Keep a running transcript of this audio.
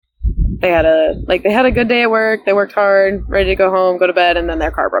they had a good day at work. They worked hard, ready to go home, go to bed, and then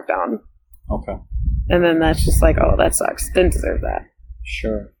their car broke down. Okay. And then that's just like, oh, that sucks. Didn't deserve that.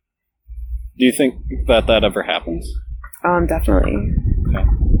 Sure. Do you think that ever happens? Definitely. Okay.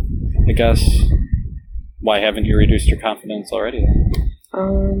 I guess, why haven't you reduced your confidence already?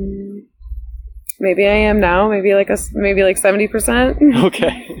 Maybe I am now. Maybe like 70%.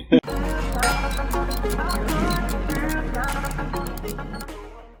 Okay.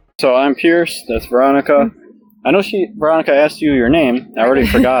 So I'm Pierce. That's Veronica. I know Veronica asked you your name. I already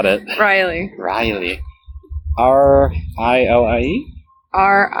forgot it. Riley. Riley. R-I-L-I-E?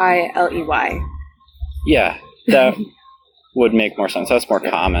 R-I-L-E-Y. Yeah, that would make more sense. That's more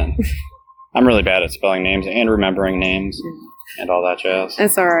common. I'm really bad at spelling names and remembering names and all that jazz.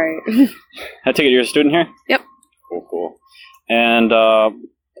 It's all right. I take it you're a student here? Yep. Cool. And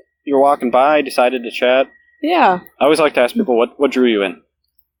you were walking by, decided to chat. Yeah. I always like to ask people, what drew you in?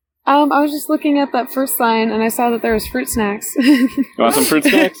 I was just looking at that first sign, and I saw that there was fruit snacks. You want some fruit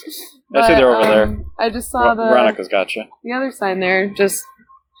snacks? I see they're over there. I just saw Veronica's got you. the other sign there. Just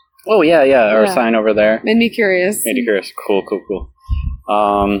Oh, yeah, our sign over there. made me curious. Cool.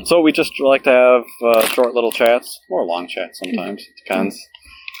 So we just like to have short little chats, or long chats sometimes, it depends.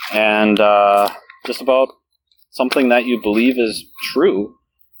 And just about something that you believe is true.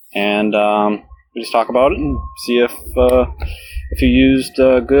 And we just talk about it and see if you used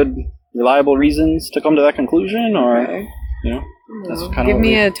good, reliable reasons to come to that conclusion, or, Okay. that's kind of Give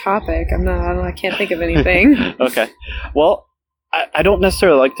me a topic. I can't think of anything. Okay. Well, I don't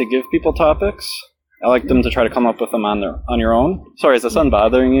necessarily like to give people topics. I like them to try to come up with them on your own. Sorry, is the sun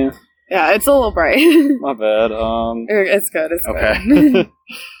bothering you? Yeah, it's a little bright. My bad. It's good. It's Okay. good.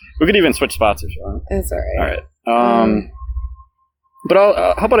 We could even switch spots if you want. It's all right. All right. But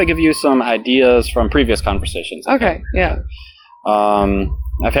how about I give you some ideas from previous conversations? Okay. Yeah.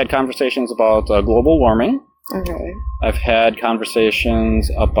 I've had conversations about global warming. Okay. I've had conversations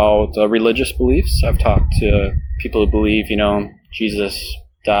about religious beliefs. I've talked to people who believe, Jesus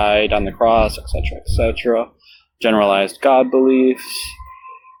died on the cross, etc., etc. Generalized God beliefs.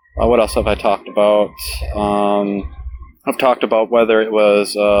 What else have I talked about? I've talked about whether it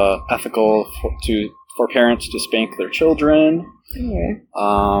was ethical for parents to spank their children. Okay.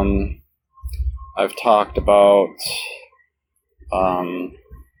 I've talked about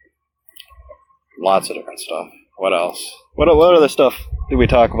lots of different stuff. What else? What other stuff did we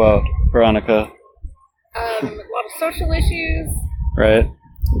talk about, Veronica? A lot of social issues. Right.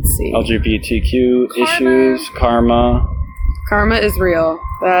 Let's see. LGBTQ issues, karma. Karma is real.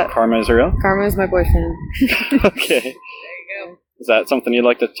 Karma is real? Karma is my boyfriend. Okay. There you go. Is that something you'd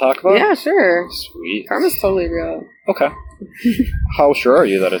like to talk about? Yeah, sure. Sweet. Karma's totally real. Okay. How sure are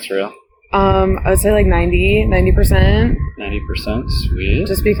you that it's real? I would say like 90%. 90%. Sweet.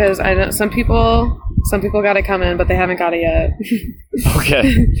 Just because some people got it coming, but they haven't got it yet.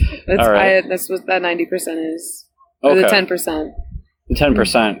 Okay. All right. That's what that 90% is. Or Okay. the 10%.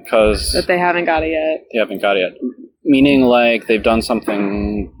 10%, because That they haven't got it yet. they haven't got it yet. Meaning, like, they've done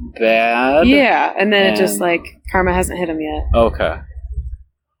something bad? Yeah, and then it just And- like karma hasn't hit them yet. Okay.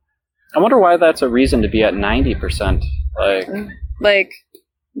 I wonder why that's a reason to be at 90%. Like,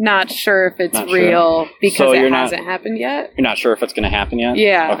 not sure if it's Not sure. real because So you're it not- hasn't happened yet. You're not sure if it's going to happen yet?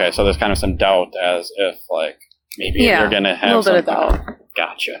 Yeah. Okay, so there's kind of some doubt as if, like, maybe Yeah, you're going to a have little bit of something. doubt.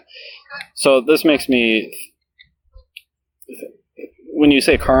 Gotcha. So this makes me... When you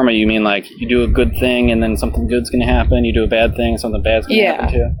say karma, you mean like you do a good thing and then something good's going to happen, you do a bad thing and something bad's going to happen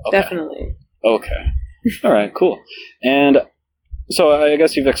to you? Okay. Definitely. Okay. All right, cool. And so I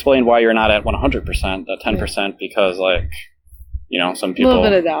guess you've explained why you're not at 100%, at 10%, because, like, some A people... little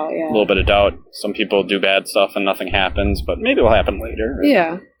bit of doubt, yeah. A little bit of doubt. Some people do bad stuff and nothing happens, but maybe it'll happen later. Right?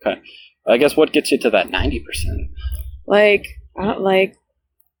 Yeah. Okay. I guess what gets you to that 90%?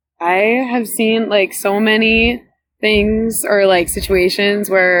 I have seen like so many things or like situations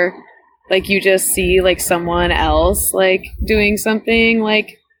where like you just see like someone else like doing something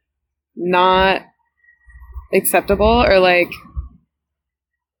like not acceptable or like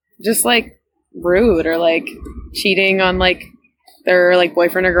just like rude or like cheating on like their like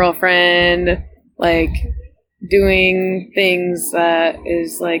boyfriend or girlfriend, like doing things that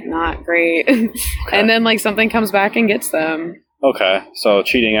is like not great. And then like something comes back and gets them. Okay, so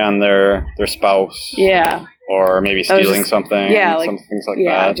cheating on their spouse. Yeah. Or maybe stealing something. Yeah, like, some things like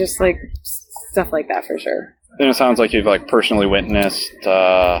yeah, that. just like stuff like that for sure. And it sounds like you've like personally witnessed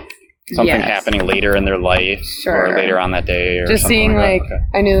something Yes. happening later in their life, Sure. or later on that day, or Just something seeing like like that.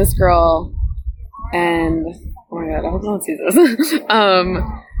 Okay. I knew this girl, and oh my god, I hope no one sees this.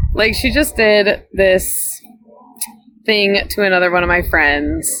 Like she just did this thing to another one of my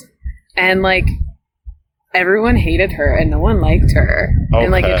friends, and like everyone hated her and no one liked her,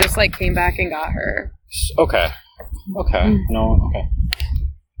 and like Okay. it just like came back and got her. Okay. No. Okay.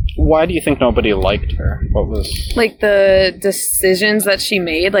 Why do you think nobody liked her? What was? Like the decisions that she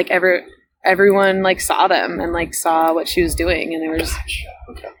made, like everyone like saw them and like saw what she was doing, and there was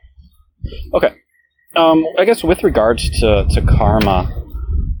Okay. I guess with regards to karma,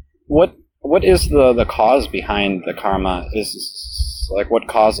 what is the cause behind the karma? Is like what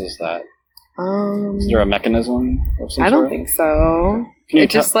causes that? Is there a mechanism of some I sort? don't think so. Can you It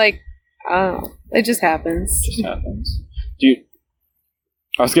just like I don't know. It just happens. It just happens.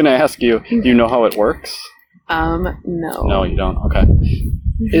 I was going to ask you. Do you know how it works? No. No, you don't. Okay.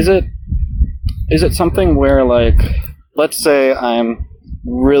 Is it something where, like, let's say I'm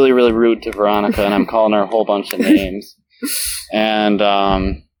really, really rude to Veronica and I'm calling her a whole bunch of names, and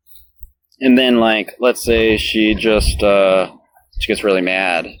then, like, let's say she just she gets really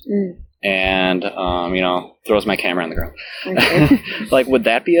mad and throws my camera on the ground. Okay. Like, would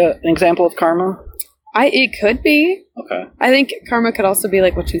that be an example of karma? It could be. Okay. I think karma could also be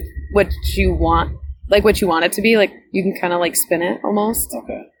like what you want, like what you want it to be. Like you can kind of like spin it almost.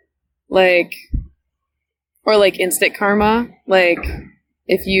 Okay. Like, or like instant karma. Like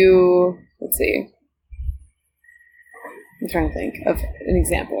if you, let's see. I'm trying to think of an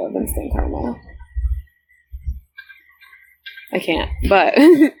example of instant karma. I can't, but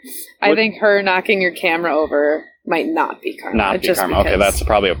I think her knocking your camera over might not be karma. Not be just karma. Okay, because- that's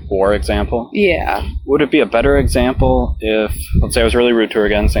probably a poor example. Yeah. Would it be a better example if, let's say I was really rude to her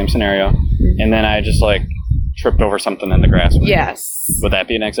again, same scenario, and then I just like tripped over something in the grass? Yes. Would that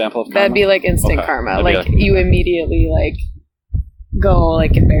be an example of karma? That'd be like instant Okay. karma. That'd be Like you immediately like go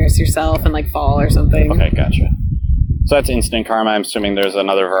like embarrass yourself and like fall or something. Okay, gotcha. So that's instant karma. I'm assuming there's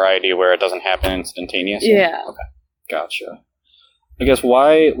another variety where it doesn't happen instantaneously. Yeah. Okay, gotcha. I guess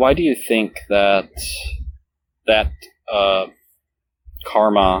why do you think that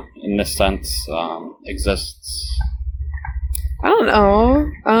karma in this sense exists? I don't know.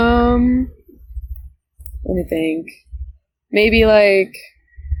 Let me think. Maybe like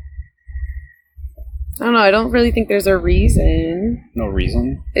I don't know. I don't really think there's a reason. No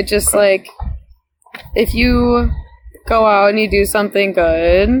reason. It just like if you go out and you do something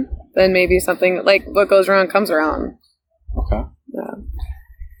good, then maybe something like what goes around comes around. Okay. Yeah.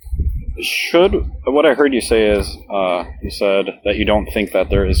 What I heard you say is you said that you don't think that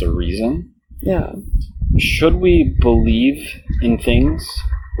there is a reason. Yeah. Should we believe in things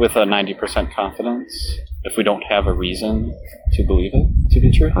with a 90% confidence if we don't have a reason to believe it to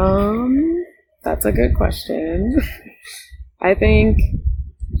be true? That's a good question. I think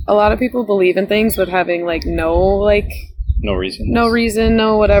a lot of people believe in things with having like no reason,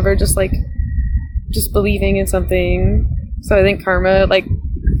 no whatever, just believing in something. So I think karma, like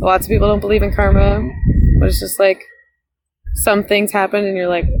lots of people don't believe in karma, but it's just like some things happen and you're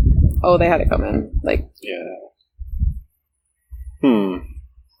like, oh, they had to come in. Like, Yeah.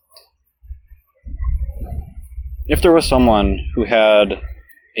 If there was someone who had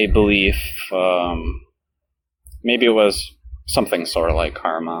a belief, maybe it was something sort of like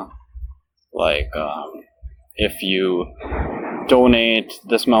karma, like if you donate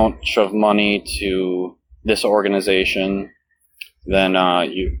this much of money to this organization, then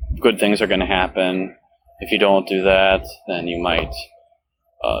good things are going to happen. If you don't do that, then you might,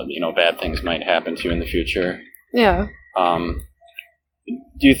 bad things might happen to you in the future. yeah.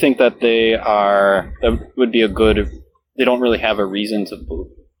 Do you think that they don't really have a reason to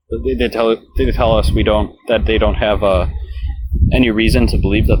believe? They tell us that they don't have any reason to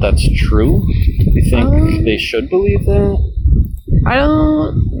believe that that's true. Do you think they should believe that? I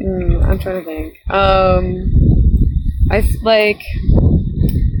don't. I'm trying to think. Like.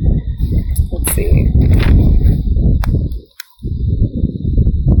 Let's see.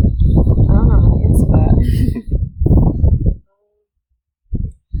 I don't know how to answer that.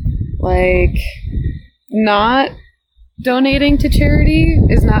 Like, not donating to charity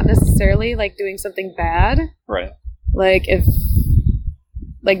is not necessarily like doing something bad. Right. Like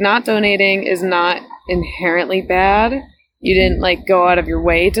not donating is not inherently bad. You didn't like go out of your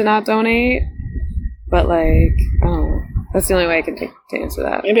way to not donate, but like I don't know. That's the only way I can think to answer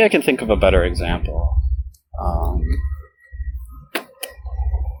that. Maybe I can think of a better example.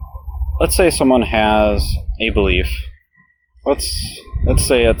 Let's say someone has a belief. Let's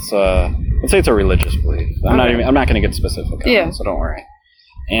say it's a religious belief. I'm not going to get specific on it, so don't worry.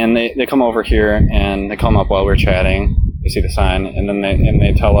 And they come over here and they come up while we're chatting. They see the sign, and then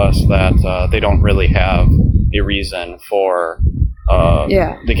they tell us that they don't really have a reason for.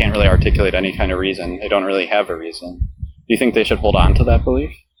 They can't really articulate any kind of reason. They don't really have a reason. Do you think they should hold on to that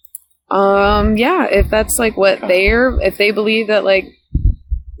belief? Yeah, if that's like what if they believe that like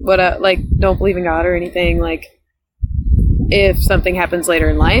like don't believe in God or anything, like if something happens later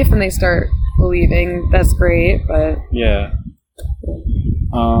in life and they start believing, that's great, but Yeah.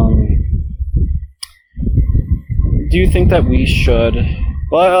 Do you think that we should?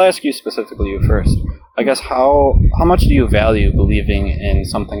 Well, I'll ask you specifically, you first. I guess how much do you value believing in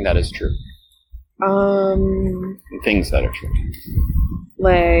something that is true? Things that are true.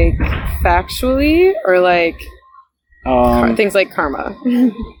 Like factually, or like things like karma.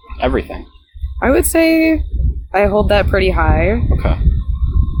 Everything. I would say I hold that pretty high. Okay.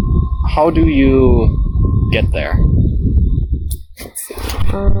 How do you get there? Let's see.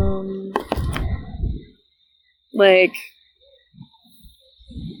 Like,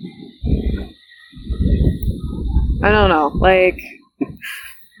 I don't know. Like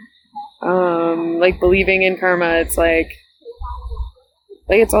believing in karma. It's like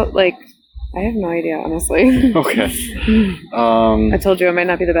it's all like I have no idea, honestly. Okay. I told you I might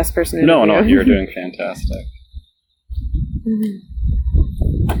not be the best person to No, interview. you're doing fantastic.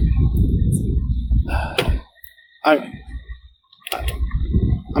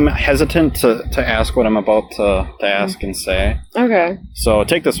 I'm hesitant to ask what I'm about to ask and say. Okay. So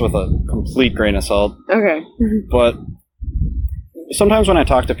take this with a complete grain of salt. Okay. But sometimes when I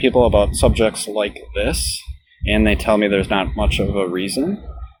talk to people about subjects like this, and they tell me there's not much of a reason,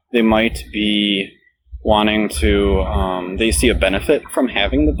 they might be wanting to, they see a benefit from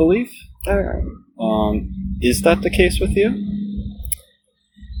having the belief. Okay. Is that the case with you?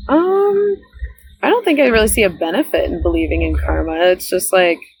 I don't think I really see a benefit in believing in karma. It's just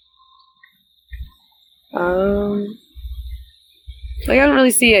like I don't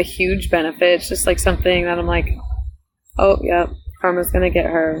really see a huge benefit. It's just like something that I'm like, oh yeah, karma's gonna get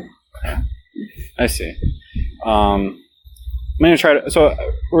her. I see. I'm gonna try to. So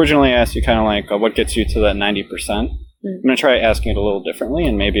originally I asked you kind of like what gets you to that 90%. I'm gonna try asking it a little differently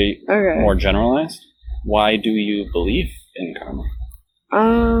and maybe more generalized. Why do you believe in karma?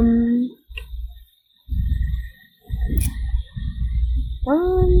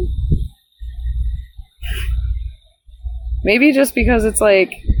 Maybe just because it's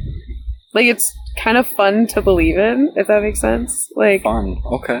like it's kind of fun to believe in, if that makes sense. Like Fun.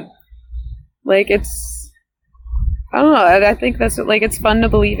 Okay. Like it's, I don't know. I think that's like it's fun to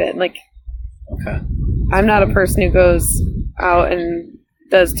believe in. Like, okay. I'm not a person who goes out and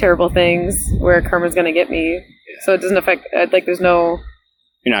does terrible things where karma's gonna get me. So it doesn't affect. Like, there's no.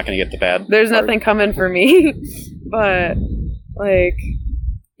 You're not gonna get the bad. There's part. nothing coming for me, but like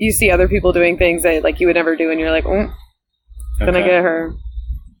you see other people doing things that like you would never do, and you're like, gonna get her.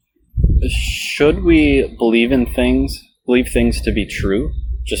 Should we believe things to be true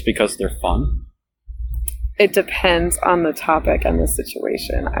just because they're fun? It depends on the topic and the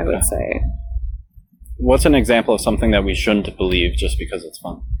situation, I would say. What's an example of something that we shouldn't believe just because it's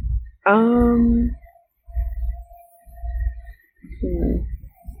fun?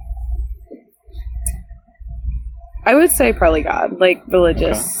 I would say probably God, like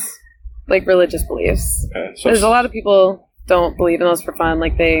religious beliefs. Okay. So there's a lot of people don't believe in those for fun.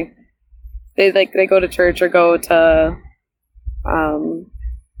 Like they go to church or go to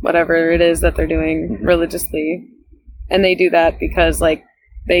whatever it is that they're doing religiously, and they do that because like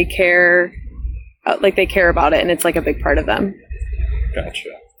they care about it, and it's like a big part of them. Gotcha.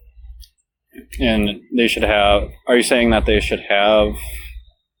 And they should have. Are you saying that they should have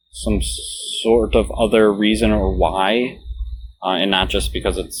some sort of other reason or why, and not just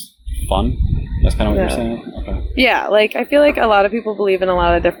because it's fun? That's kind of what you're saying? Okay. Yeah, like I feel like a lot of people believe in a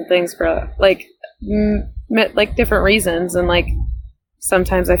lot of different things for like different reasons, and like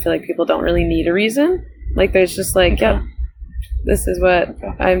sometimes I feel like people don't really need a reason. Like there's just like, yep, this is what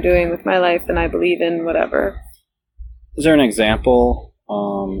I'm doing with my life, and I believe in whatever. Is there an example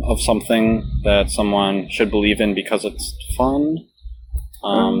of something that someone should believe in because it's fun?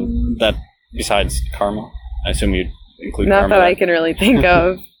 That besides karma, I assume you'd include not karma. Not that I can really think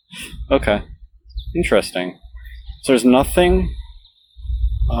of. Okay, interesting. So there's nothing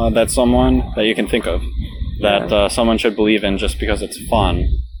that you can think of that someone should believe in just because it's fun,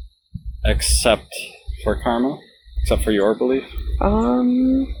 except for karma, except for your belief.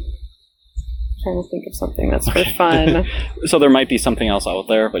 Trying to think of something that's for fun. So there might be something else out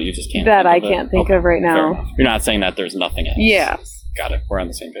there, but you just can't. That I can't think of right now. You're not saying that there's nothing else. Yeah. Got it. We're on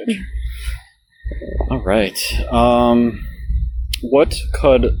the same page. All right.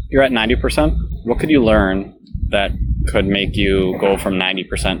 You're at 90%? What could you learn that could make you go from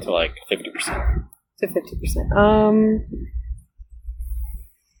 90% to like 50%? To 50%.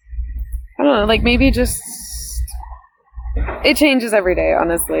 I don't know, like maybe just it changes every day,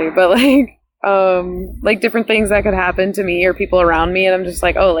 honestly. But like different things that could happen to me or people around me, and I'm just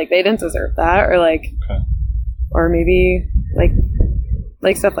like, oh, like they didn't deserve that, or like, Okay. or maybe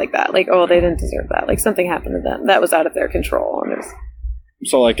like stuff like that. Like, oh, they didn't deserve that. Like something happened to them that was out of their control, and it's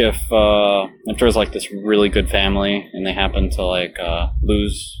So, like, if there's like this really good family and they happen to like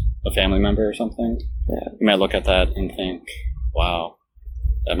lose a family member or something, you might look at that and think, "Wow,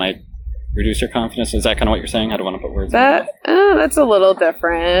 that might reduce your confidence." Is that kind of what you're saying? I don't want to put words in that. That's a little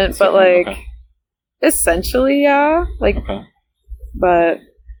different, but like okay. essentially, yeah. Like, Okay. but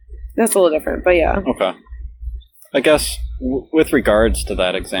that's a little different. But yeah. Okay. I guess with regards to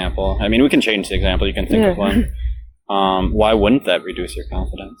that example, I mean, we can change the example. You can think of one. Why wouldn't that reduce your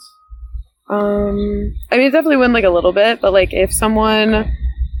confidence? I mean, it definitely wouldn't like a little bit, but like if someone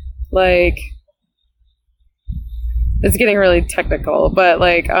like it's getting really technical, but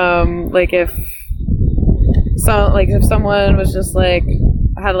like if if someone was just like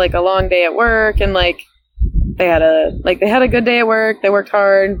had like a long day at work and like they had a good day at work, they worked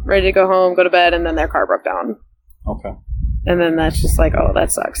hard, ready to go home, go to bed, and then their car broke down. Okay. And then that's just like, oh,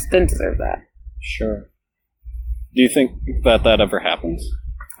 that sucks. Didn't deserve that. Sure. Do you think that ever happens?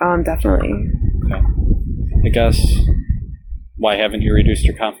 Definitely. Okay. I guess, why haven't you reduced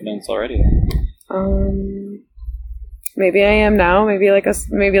your confidence already? Maybe I am now. Maybe like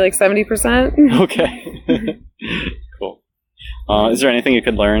 70%. Okay. Cool. Is there anything you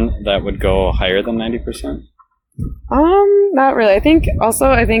could learn that would go higher than 90%? Not really. I think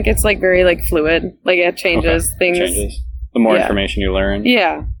it's like very like fluid. Like it changes Okay. things. It changes. The more Yeah. information you learn.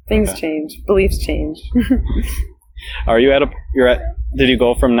 Yeah, things Okay. change. Beliefs change. Are you did you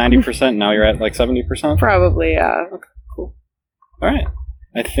go from 90%, now you're at like 70%? Probably, yeah. Cool. All right.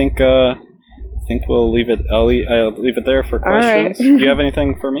 I think we'll leave it. I'll leave it there for questions. right. Do you have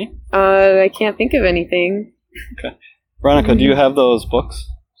anything for me? I can't think of anything. Okay. Veronica, do you have those books?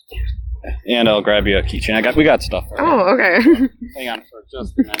 And I'll grab you a keychain. We got stuff. Right? Oh, okay. Hang on for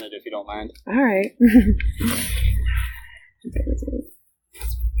just a minute if you don't mind. All right.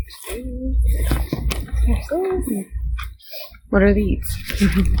 What are these?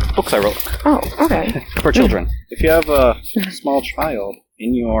 Books I wrote Oh, okay. for children. If you have a small child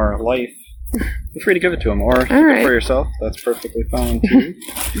in your life, feel free to give it to them or keep it right. for yourself. That's perfectly fine too.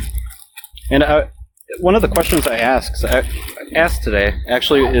 And one of the questions I asked today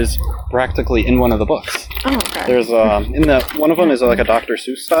actually is practically in one of the books. Oh, okay. There's one of them is like a Dr.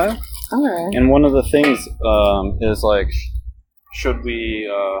 Seuss style, All right. and one of the things is like, should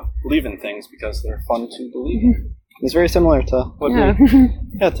we believe in things because they're fun to believe in? It's very similar to what Yeah. we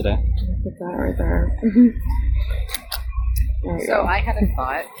had today. Put that right there. There we So go. I had a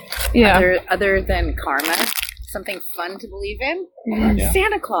thought. Yeah. Other than karma, something fun to believe in. Yeah.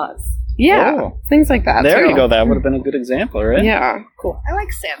 Santa Claus. Yeah. Oh. Things like that. There too. you go. That would have been a good example, right? Yeah. Cool. I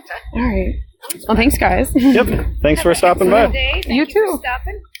like Santa. All right. Well, thanks, guys. Yep. Thanks for stopping Have a by. good day. Thank You for too.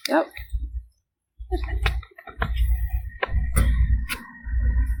 stopping. Yep.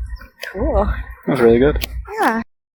 Cool. That was really good. Yeah.